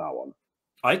gamble on that one.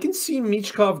 I can see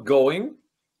Michkov going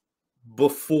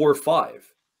before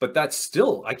 5, but that's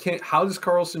still, I can't. How does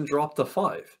Karlsson drop to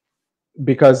 5?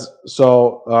 Because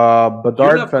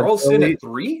Bedard, Karlsson at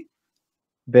 3.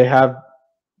 They have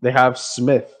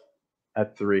Smith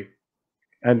at 3,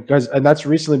 and that's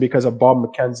recently because of Bob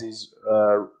McKenzie's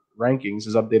rankings,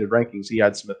 his updated rankings. He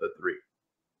had Smith at 3.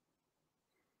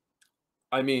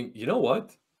 I mean, you know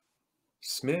what?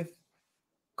 Smith,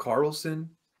 Karlsson,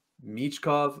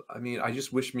 Michkov. I mean, I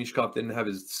just wish Michkov didn't have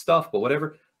his stuff, but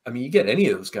whatever. I mean, you get any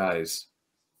of those guys,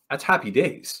 that's happy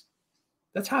days.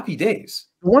 That's happy days.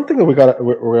 One thing that we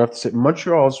have to say,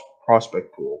 Montreal's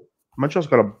prospect pool. Montreal's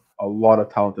got a lot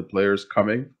of talented players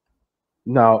coming.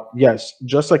 Now, yes,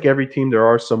 just like every team, there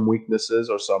are some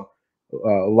weaknesses or some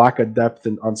lack of depth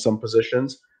on some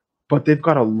positions, but they've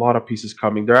got a lot of pieces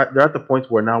coming. They're at the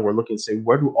point where now we're looking to say,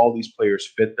 where do all these players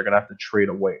fit? They're going to have to trade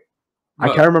away. I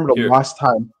can't remember the last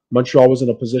time Montreal was in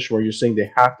a position where you're saying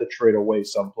they have to trade away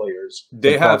some players.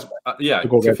 They have,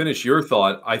 to finish your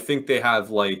thought, I think they have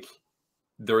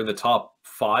they're in the top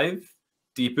 5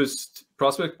 deepest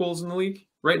prospect pools in the league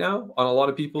right now on a lot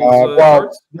of people's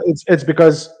charts. It's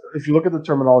because if you look at the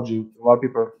terminology, a lot of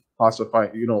people are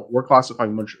classifying, we're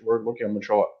classifying Montreal, we're looking at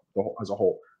Montreal as a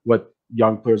whole, with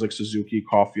young players like Suzuki,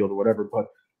 Caulfield, or whatever, but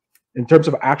in terms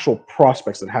of actual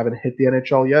prospects that haven't hit the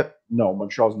NHL yet, no,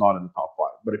 Montreal's not in the top 5.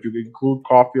 But if you include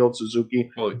Caulfield,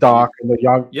 Suzuki, Doc, and the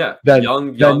young, young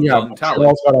talent.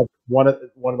 Montreal's got one of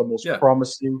the most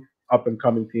promising up and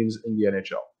coming teams in the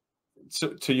NHL.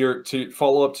 So to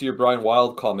follow up to your Brian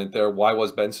Wild comment there, why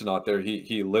was Benson not there?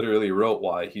 He literally wrote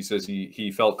why. He says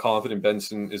he felt confident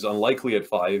Benson is unlikely at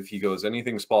 5. He goes,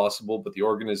 anything's possible, but the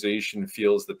organization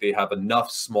feels that they have enough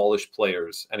smallish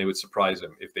players, and it would surprise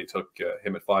him if they took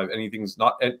him at 5.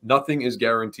 Nothing is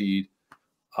guaranteed.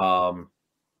 That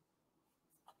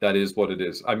is what it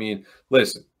is. I mean,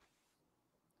 listen,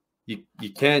 you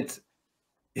can't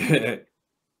you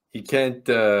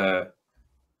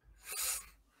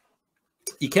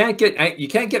can't get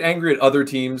angry at other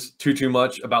teams too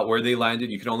much about where they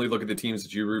landed. You can only look at the teams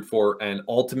that you root for. And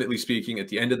ultimately speaking, at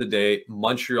the end of the day,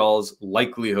 Montreal's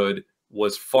likelihood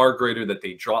was far greater that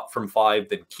they drop from 5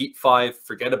 than keep 5.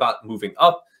 Forget about moving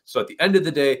up. So at the end of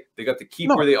the day, they got to keep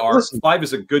where they are. Listen, 5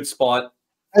 is a good spot.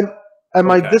 And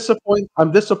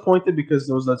I'm disappointed because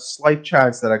there was a slight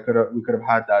chance that we could have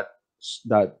had that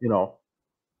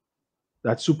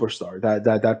superstar,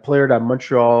 that player that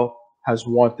Montreal has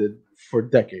wanted for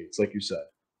decades, like you said.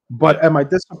 But am I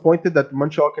disappointed that the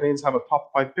Montreal Canadiens have a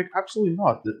top 5 pick? Absolutely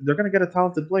not. They're going to get a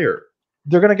talented player.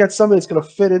 They're going to get somebody that's going to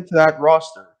fit into that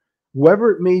roster.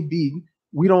 Whoever it may be,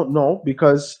 we don't know,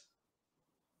 because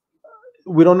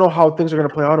we don't know how things are going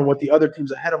to play out and what the other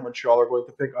teams ahead of Montreal are going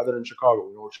to pick other than Chicago.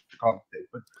 We know what Chicago pick.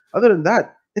 But other than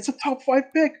that, it's a top 5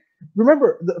 pick.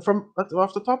 Remember, from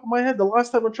off the top of my head, the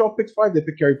last time Montreal picked 5, they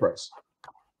picked Carey Price.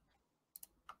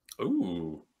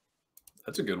 Ooh,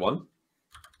 that's a good one.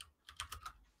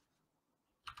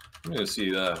 I'm going to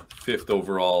see the 5th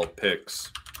overall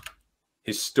picks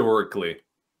historically.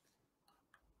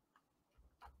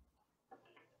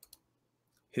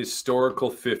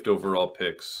 Historical 5th overall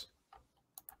picks.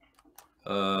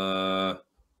 Where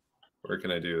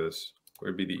can I do this?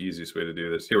 Where would be the easiest way to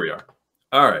do this? Here we are.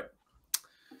 All right.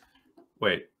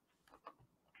 Wait.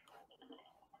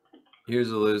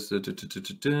 Here's a list.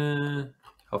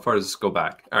 How far does this go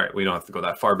back? All right, we don't have to go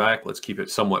that far back. Let's keep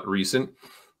it somewhat recent.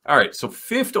 All right, so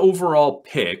 5th overall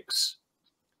picks.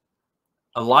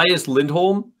 Elias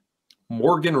Lindholm,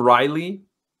 Morgan Riley,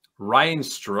 Ryan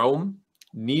Strome,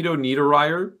 Nito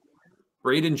Niederreiter,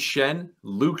 Braden Shen,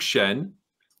 Luke Shen,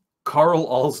 Carl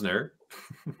Alsner,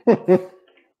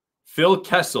 Phil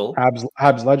Kessel.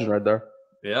 Habs legend right there.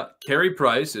 Yeah. Carey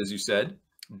Price, as you said.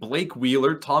 Blake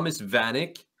Wheeler, Thomas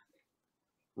Vanek,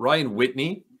 Ryan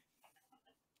Whitney.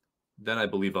 Then I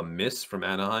believe a miss from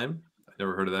Anaheim. I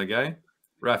never heard of that guy.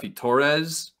 Rafi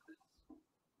Torres.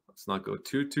 Let's not go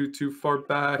too far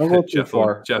back. Don't go too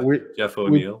far. Jeff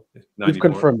O'Neill. We've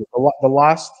confirmed it. The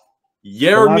last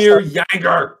Jaromir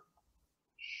Jagr.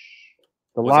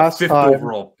 The last 5th time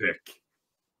overall pick.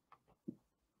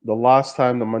 The last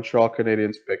time the Montreal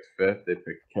Canadiens picked 5th, they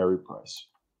picked Carey Price.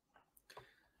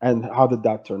 And how did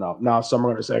that turn out? Now, some are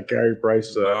going to say Carey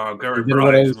Price. Carey He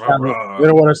Price.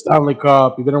 didn't win a Stanley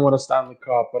Cup. He didn't win a Stanley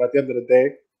Cup. But at the end of the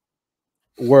day,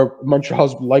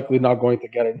 Montreal's likely not going to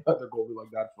get another goalie like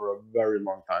that for a very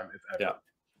long time, if ever. Yeah.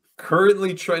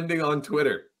 Currently trending on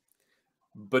Twitter.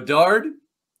 Bedard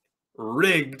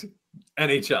rigged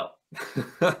NHL.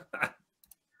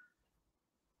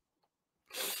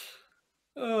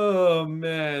 Oh,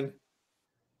 man.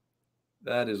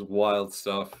 That is wild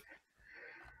stuff.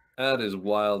 That is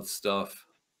wild stuff.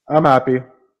 I'm happy.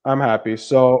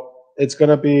 So it's going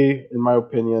to be, in my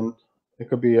opinion, it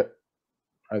could be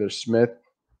either Smith.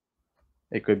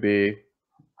 It could be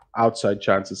outside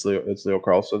chance. It's Leo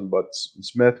Carlson, but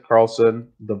Smith, Carlson,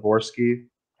 Dvorsky,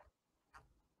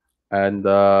 and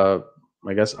I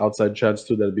guess outside chance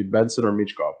too. That'd be Benson or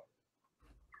Michkov.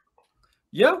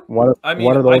 Yeah,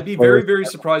 I'd be very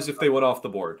surprised if they went off the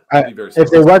board.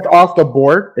 If they went off the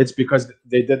board, it's because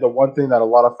they did the one thing that a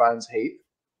lot of fans hate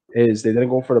is they didn't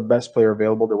go for the best player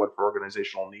available. They went for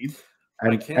organizational need,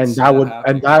 and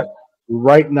that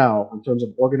right now in terms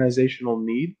of organizational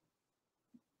need,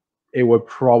 it would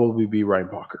probably be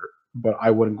Reinbacher, but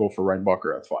I wouldn't go for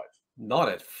Reinbacher at 5. Not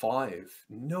at 5.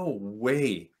 No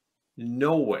way.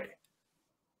 No way.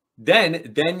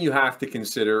 Then you have to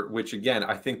consider, which again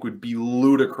I think would be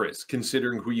ludicrous,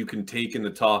 considering who you can take in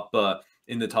the top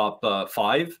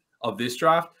 5 of this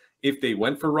draft. If they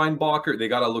went for Reinbacher, they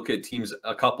got to look at teams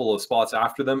a couple of spots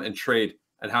after them and trade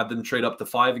and have them trade up to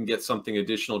 5 and get something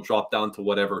additional, drop down to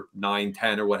whatever 9,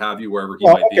 10 or what have you, wherever he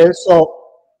might be. Okay, so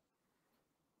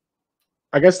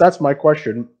I guess that's my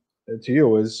question to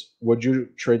you: is would you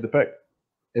trade the pick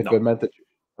if it meant that you?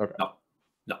 Okay.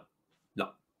 No.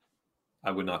 I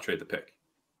would not trade the pick.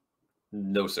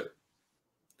 No, sir.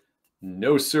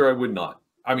 No, sir, I would not.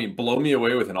 I mean, blow me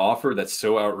away with an offer that's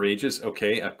so outrageous.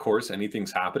 Okay, of course,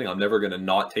 anything's happening. I'm never going to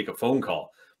not take a phone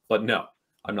call. But no,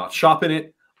 I'm not shopping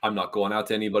it. I'm not going out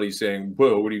to anybody saying,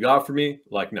 whoa, what do you got for me?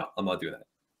 Like, no, I'm not doing that.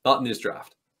 Not in this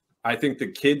draft. I think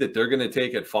the kid that they're going to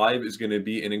take at 5 is going to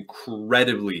be an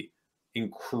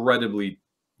incredibly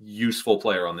useful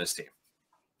player on this team.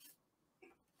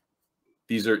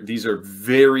 These are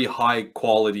very high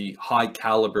quality, high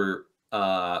caliber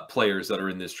players that are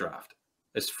in this draft.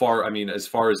 As far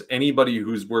as anybody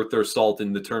who's worth their salt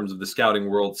in the terms of the scouting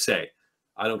world say.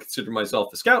 I don't consider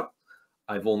myself a scout.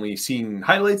 I've only seen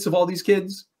highlights of all these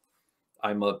kids.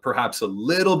 I'm perhaps a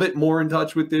little bit more in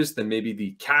touch with this than maybe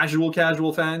the casual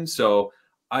fan. So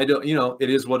I don't, it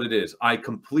is what it is. I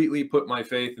completely put my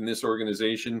faith in this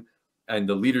organization and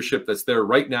the leadership that's there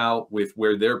right now with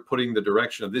where they're putting the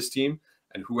direction of this team.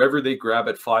 And whoever they grab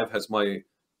at 5 has my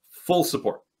full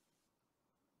support.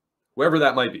 Whoever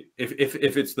that might be. If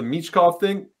it's the Michkov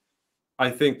thing, I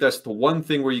think that's the one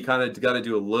thing where you kind of got to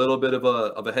do a little bit of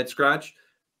a head scratch.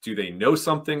 Do they know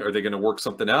something? Are they going to work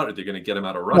something out? Are they going to get him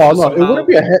out of Russia? No, it wouldn't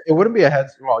be a head. It wouldn't be a head.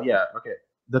 Well, yeah, okay.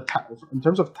 In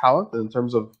terms of talent, in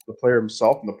terms of the player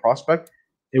himself and the prospect,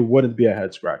 it wouldn't be a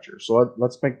head scratcher. So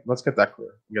let's get that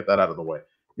clear. Get that out of the way.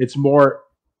 It's more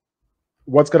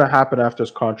what's going to happen after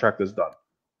his contract is done.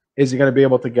 Is he going to be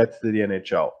able to get to the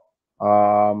NHL?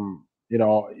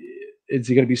 is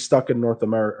he going to be stuck in North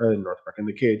America, in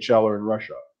the KHL or in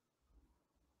Russia?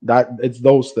 It's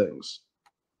those things.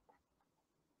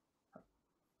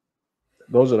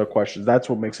 Those are the questions. That's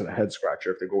what makes it a head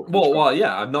scratcher if they go. Well,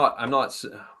 yeah. I'm not.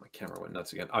 My camera went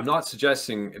nuts again. I'm not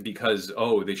suggesting because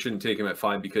they shouldn't take him at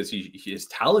 5 because his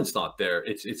talent's not there.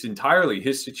 It's entirely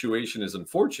his situation is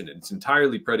unfortunate. It's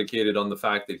entirely predicated on the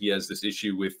fact that he has this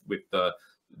issue with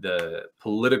the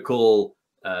political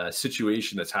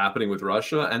situation that's happening with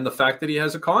Russia, and the fact that he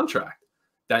has a contract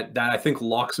that I think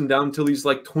locks him down until he's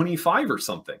like 25 or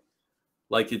something.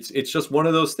 Like it's just one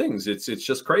of those things. It's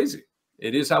just crazy.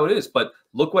 It is how it is. But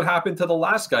look what happened to the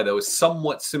last guy that was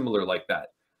somewhat similar like that.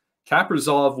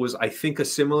 Kaprizov was, I think, a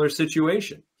similar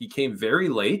situation. He came very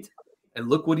late, and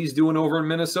look what he's doing over in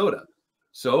Minnesota.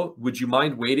 So would you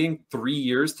mind waiting 3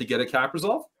 years to get a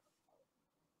Kaprizov?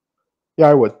 Yeah,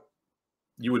 I would.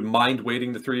 You would mind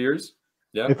waiting the 3 years?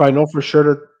 Yeah. If I know for sure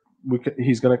that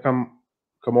he's going to come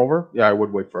over, yeah, I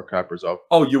would wait for a Kaprizov.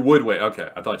 Oh, you would wait. Okay.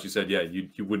 I thought you said, yeah,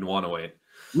 you wouldn't want to wait.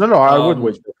 No, I would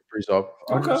wait for Kaprizov.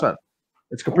 100%. Okay.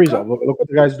 It's Kaprizov. Okay. Look what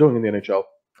the guy's doing in the NHL.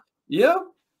 Yeah.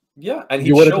 Yeah. And he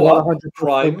show up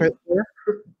prime,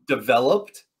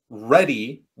 developed,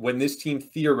 ready when this team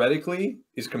theoretically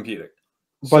is competing.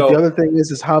 But the other thing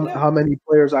is how many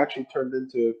players actually turned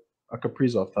into a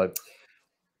Kaprizov type?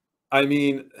 I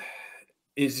mean,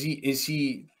 is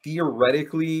he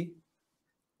theoretically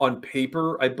on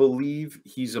paper? I believe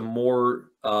he's a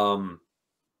more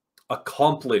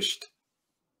accomplished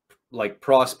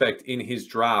prospect in his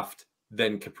draft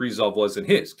than Kaprizov was in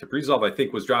his. Kaprizov, I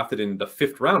think, was drafted in the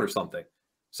 5th round or something,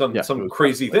 some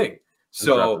crazy thing.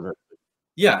 So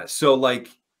yeah, so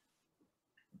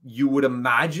you would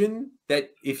imagine that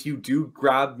if you do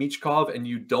grab Michkov and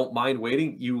you don't mind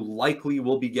waiting, you likely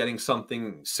will be getting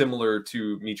something similar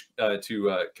to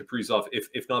Kaprizov,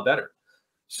 if not better.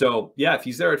 So yeah, if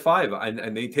he's there at 5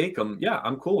 and they take him, yeah,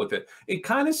 I'm cool with it. It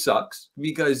kind of sucks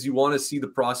because you want to see the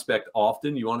prospect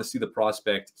often. You want to see the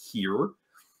prospect here,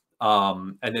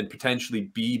 and then potentially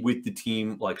be with the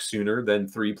team sooner than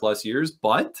 3+ years.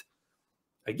 But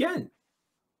again,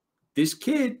 this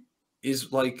kid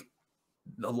is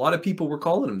a lot of people were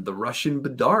calling him the Russian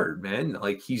Bedard, man.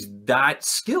 He's that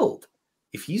skilled.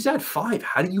 If he's at 5,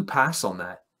 how do you pass on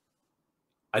that?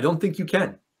 I don't think you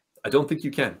can.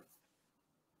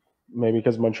 Maybe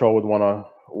because Montreal would want to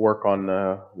work on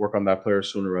that player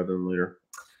sooner rather than later.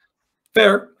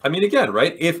 Fair. I mean, again,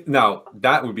 right? Now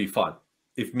that would be fun.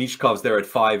 If Michkov's there at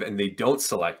 5 and they don't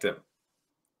select him,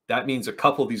 that means a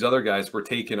couple of these other guys were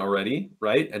taken already,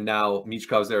 right? And now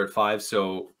Michkov's there at 5,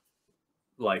 so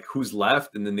who's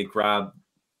left? And then they grab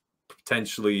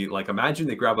potentially, imagine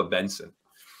they grab a Benson.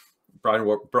 Brian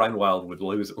Wild would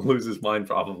lose his mind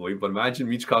probably, but imagine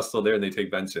Michkov's still there and they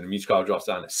take Benson and Michkov drops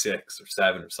down to 6 or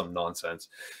 7 or some nonsense.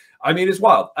 I mean, it's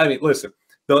wild. I mean, listen,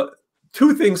 the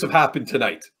 2 things have happened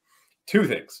tonight. 2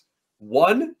 things.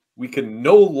 One, we can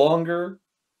no longer,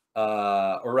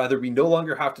 or rather, we no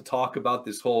longer have to talk about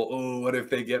this whole, what if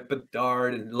they get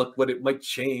Bedard and look what it might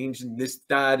change and this,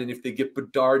 that. And if they get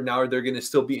Bedard now, they're going to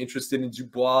still be interested in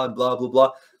Dubois and blah, blah,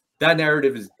 blah. That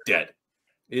narrative is dead.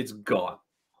 It's gone.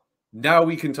 Now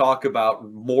we can talk about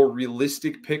more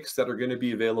realistic picks that are going to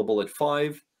be available at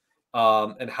 5,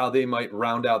 and how they might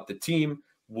round out the team.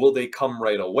 Will they come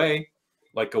right away?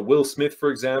 Like a Will Smith, for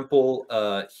example,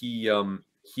 he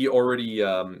already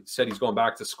said he's going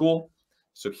back to school,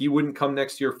 so he wouldn't come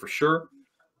next year for sure.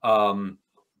 If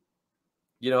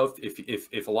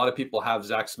a lot of people have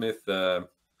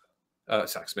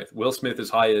Will Smith as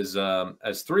high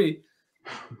as 3,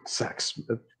 Zach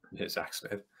Smith. Yeah, Zach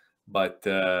Smith. But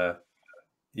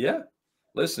yeah,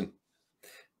 listen,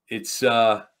 it's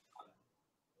not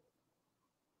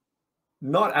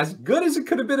as good as it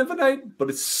could have been of a night, but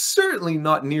it's certainly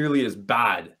not nearly as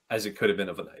bad as it could have been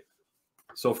of a night.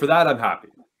 So for that, I'm happy.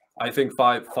 I think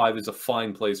 5 is a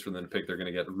fine place for them to pick. They're going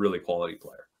to get a really quality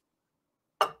player.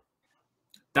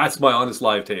 That's my honest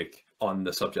live take on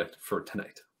the subject for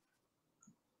tonight.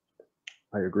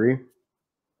 I agree.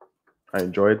 I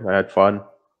enjoyed. I had fun.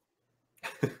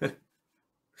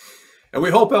 And we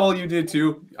hope all you did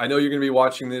too. I know you're going to be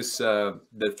watching this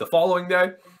the following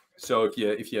day. So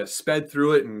if you sped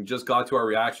through it and just got to our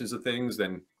reactions to things,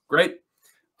 then great.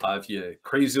 If you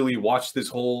crazily watched this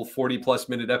whole 40+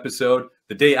 minute episode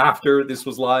the day after this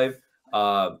was live,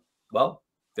 well,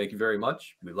 thank you very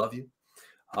much. We love you.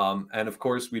 And of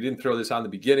course, we didn't throw this on the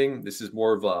beginning. This is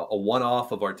more of a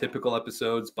one-off of our typical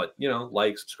episodes, but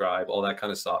like, subscribe, all that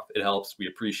kind of stuff. It helps. We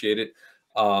appreciate it.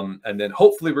 And then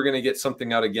hopefully we're going to get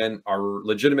something out again, our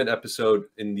legitimate episode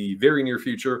in the very near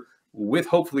future with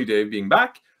hopefully Dave being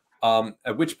back.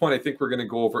 At which point I think we're going to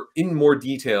go over in more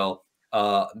detail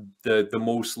the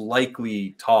most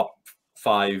likely top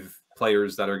 5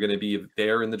 players that are going to be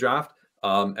there in the draft,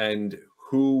 and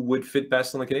who would fit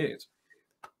best on the Canadiens,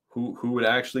 who would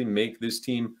actually make this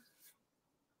team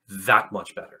that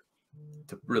much better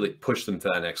to really push them to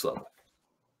that next level.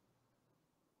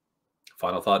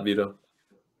 Final thought, Vito?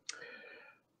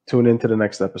 Tune into the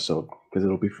next episode because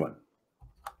it'll be fun.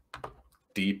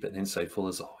 Deep and insightful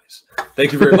as always.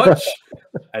 Thank you very much.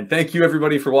 And thank you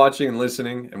everybody for watching and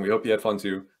listening. And we hope you had fun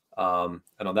too. And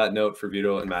on that note, for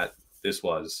Vito and Matt, this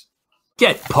was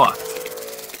Get Pucked.